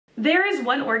There is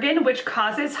one organ which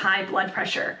causes high blood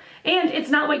pressure, and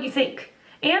it's not what you think.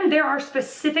 And there are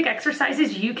specific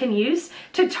exercises you can use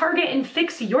to target and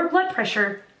fix your blood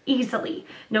pressure easily.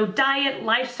 No diet,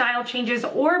 lifestyle changes,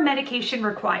 or medication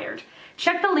required.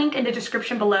 Check the link in the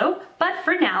description below, but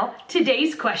for now,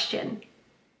 today's question.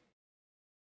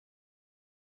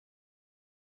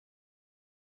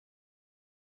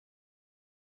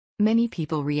 Many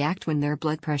people react when their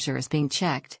blood pressure is being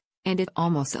checked, and it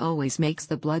almost always makes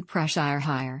the blood pressure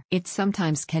higher. It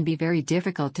sometimes can be very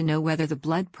difficult to know whether the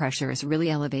blood pressure is really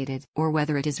elevated or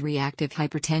whether it is reactive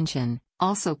hypertension,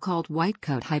 also called white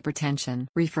coat hypertension.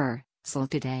 Refer,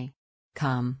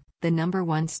 today.com, the number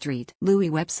 1 Street Louis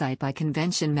website by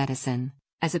Convention Medicine.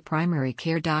 As a primary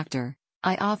care doctor,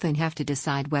 I often have to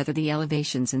decide whether the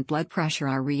elevations in blood pressure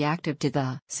are reactive to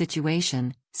the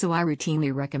situation, so I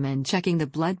routinely recommend checking the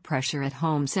blood pressure at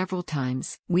home several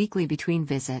times weekly between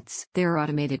visits. There are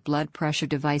automated blood pressure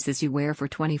devices you wear for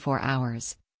 24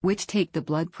 hours, which take the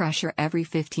blood pressure every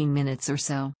 15 minutes or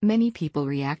so. Many people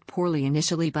react poorly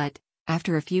initially, but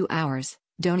after a few hours,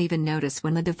 don't even notice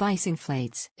when the device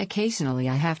inflates. Occasionally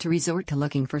I have to resort to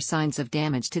looking for signs of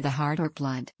damage to the heart or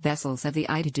blood vessels of the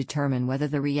eye to determine whether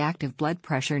the reactive blood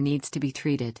pressure needs to be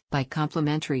treated. By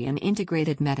complementary and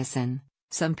integrated medicine,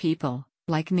 some people,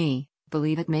 like me,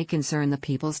 believe it may concern the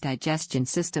people's digestion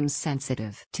systems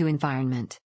sensitive to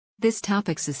environment. This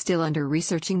topic is still under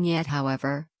researching yet,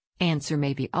 however, answer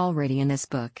may be already in this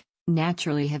book.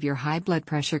 Naturally have your high blood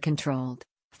pressure controlled.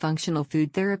 Functional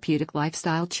Food Therapeutic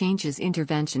Lifestyle Changes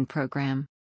Intervention Program.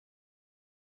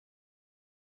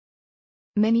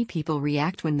 Many people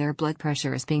react when their blood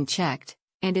pressure is being checked,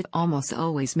 and it almost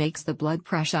always makes the blood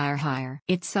pressure higher.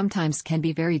 It sometimes can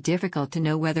be very difficult to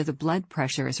know whether the blood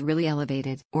pressure is really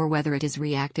elevated or whether it is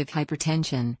reactive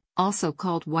hypertension, also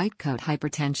called white coat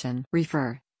hypertension.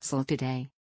 Refer,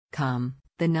 today.com,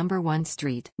 the number 1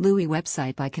 Street Louis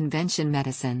website by Convention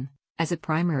Medicine. As a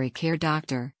primary care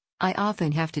doctor, I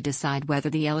often have to decide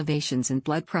whether the elevations in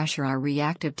blood pressure are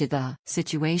reactive to the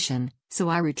situation, so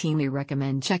I routinely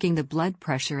recommend checking the blood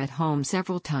pressure at home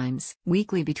several times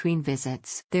weekly between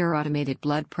visits. There are automated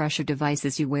blood pressure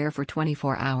devices you wear for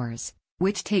 24 hours,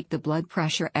 which take the blood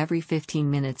pressure every 15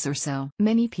 minutes or so.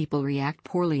 Many people react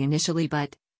poorly initially,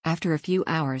 but after a few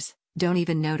hours, don't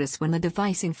even notice when the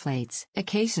device inflates.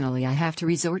 Occasionally I have to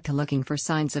resort to looking for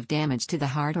signs of damage to the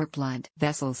heart or blood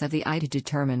vessels of the eye to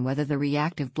determine whether the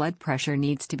reactive blood pressure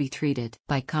needs to be treated.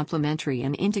 By complementary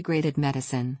and integrated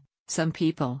medicine, some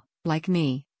people, like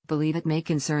me, believe it may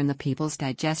concern the people's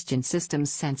digestion systems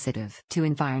sensitive to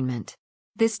environment.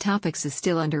 This topic is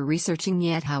still under researching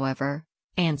yet, however,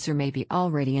 answer may be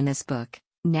already in this book.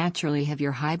 Naturally have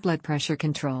your high blood pressure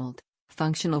controlled.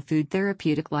 Functional Food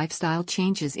Therapeutic Lifestyle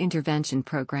Changes Intervention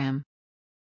Program.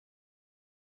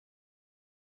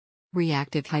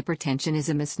 Reactive hypertension is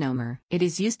a misnomer. It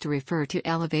is used to refer to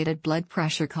elevated blood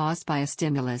pressure caused by a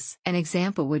stimulus. An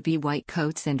example would be white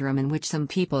coat syndrome, in which some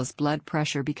people's blood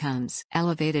pressure becomes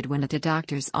elevated when at a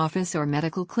doctor's office or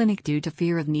medical clinic due to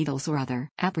fear of needles or other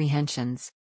apprehensions.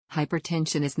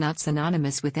 Hypertension is not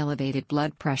synonymous with elevated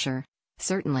blood pressure.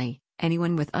 Certainly,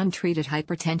 anyone with untreated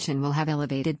hypertension will have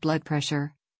elevated blood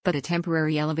pressure, but a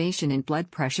temporary elevation in blood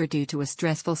pressure due to a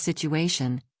stressful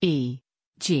situation,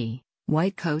 e.g.,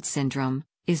 white coat syndrome,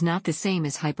 is not the same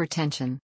as hypertension.